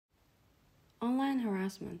Online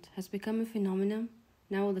harassment has become a phenomenon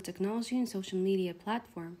now with the technology and social media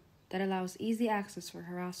platform that allows easy access for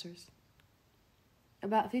harassers.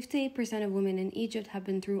 About 58% of women in Egypt have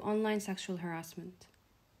been through online sexual harassment.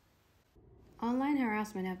 Online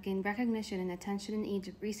harassment have gained recognition and attention in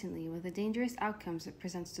Egypt recently with the dangerous outcomes it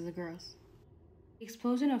presents to the girls. The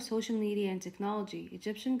explosion of social media and technology,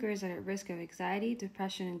 Egyptian girls are at risk of anxiety,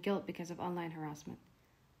 depression, and guilt because of online harassment.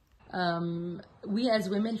 We as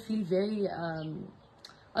women feel very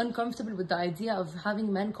uncomfortable with the idea of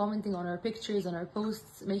having men commenting on our pictures, on our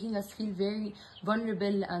posts, making us feel very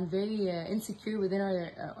vulnerable and very insecure within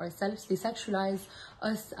ourselves. They sexualize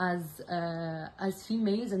us as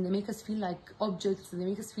females, and they make us feel like objects, and they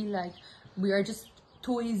make us feel like we are just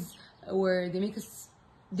toys, or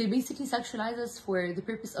they basically sexualize us for the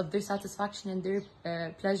purpose of their satisfaction and their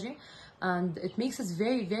pleasure, and it makes us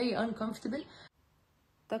very, very uncomfortable.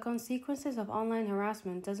 The consequences of online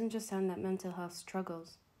harassment doesn't just end at mental health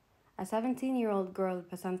struggles. A 17-year-old girl,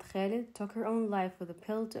 Basant Khalid, took her own life with a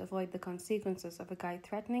pill to avoid the consequences of a guy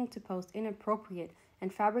threatening to post inappropriate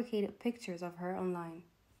and fabricated pictures of her online.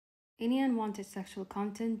 Any unwanted sexual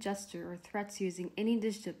content, gesture, or threats using any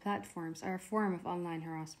digital platforms are a form of online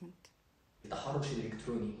harassment. التحرش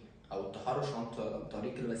الإلكتروني أو التحرش عن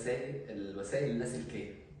طريق الوسائل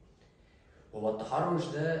اللاسلكية. هو التحرش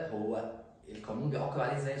ده هو القانون بيعاقب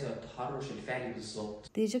عليه زي التحرش الفعلي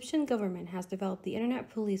بالظبط. The Egyptian government has developed the internet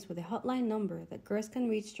police with a hotline number that girls can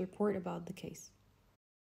reach to report about the case.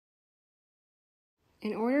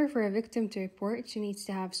 In order for a victim to report, she needs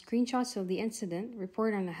to have screenshots of the incident,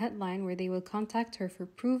 report on a headline where they will contact her for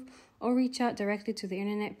proof, or reach out directly to the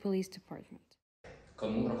internet police department.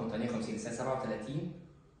 قانون رقم 58 سنة 37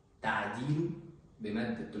 تعديله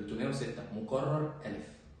بمادة 306 مقرر ألف.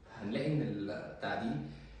 هنلاقي إن التعديل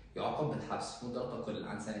يعاقب بالحبس مدة لا تقل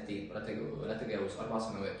عن 2 ولا تجاوز 4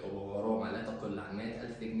 سنوات، وبغرامة لا تقل عن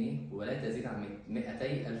 100,000 جنيه ولا تزيد عن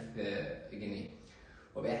 200,000 جنيه.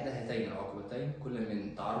 وبإحدى هاتين العقوبتين كل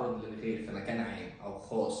من تعرض للغير في مكان عام أو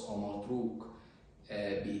خاص أو متروك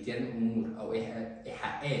بإتيان أمور أو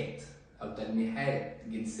إيحاءات أو تلميحات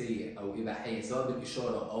جنسية أو إباحية سواء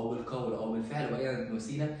بالإشارة أو بالقول أو بالفعل وأي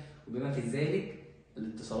وسيلة، وبما في ذلك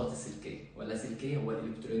الاتصالات السلكية واللاسلكية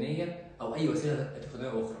والإلكترونية أو أي وسيلة تقنية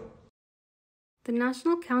أخرى. The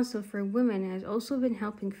National Council for Women has also been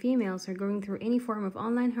helping females who are going through any form of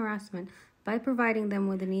online harassment by providing them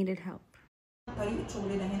with the needed help. طريقة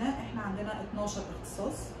شغلنا هنا احنا عندنا 12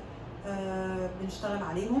 اختصاص بنشتغل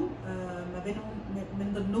عليهم، ما بينهم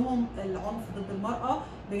من ضمنهم العنف ضد المرأة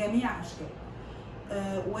بجميع أشكاله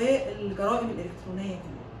والجرائم الإلكترونية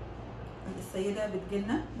كمان. السيدة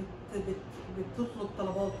بتجيلنا بتطلب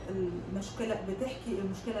طلبات المشكلة، بتحكي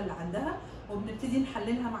المشكلة اللي عندها وبنبتدي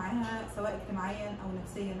نحللها معاها سواء اجتماعيا أو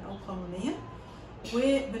نفسيا أو قانونيا،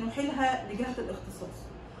 وبنحيلها لجهة الاختصاص.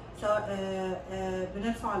 سواء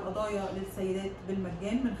بنرفع القضايا للسيدات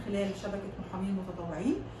بالمجان من خلال شبكة محامين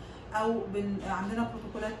متطوعين، أو عندنا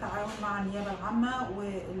بروتوكولات تعاون مع النيابة العامة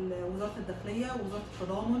ووزارة الداخلية ووزارة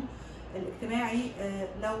التضامن الاجتماعي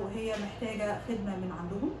لو هي محتاجة خدمة من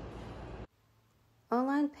عندهم.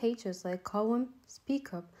 Online pages like Qawm,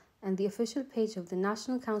 Speak Up, and the official page of the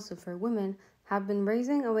National Council for Women have been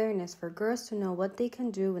raising awareness for girls to know what they can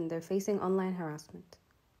do when they're facing online harassment.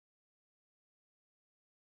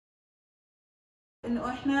 إنه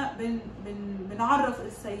إحنا بنعرف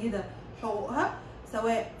السيدة حقوقها،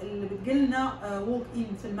 سواء اللي بتجيلنا ووك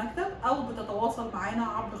إن في المكتب أو بتتواصل معانا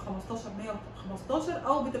عبر 15115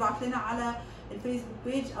 أو بتبعت لنا على الفيسبوك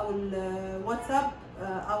بيج أو الواتساب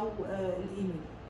أو الإيميل.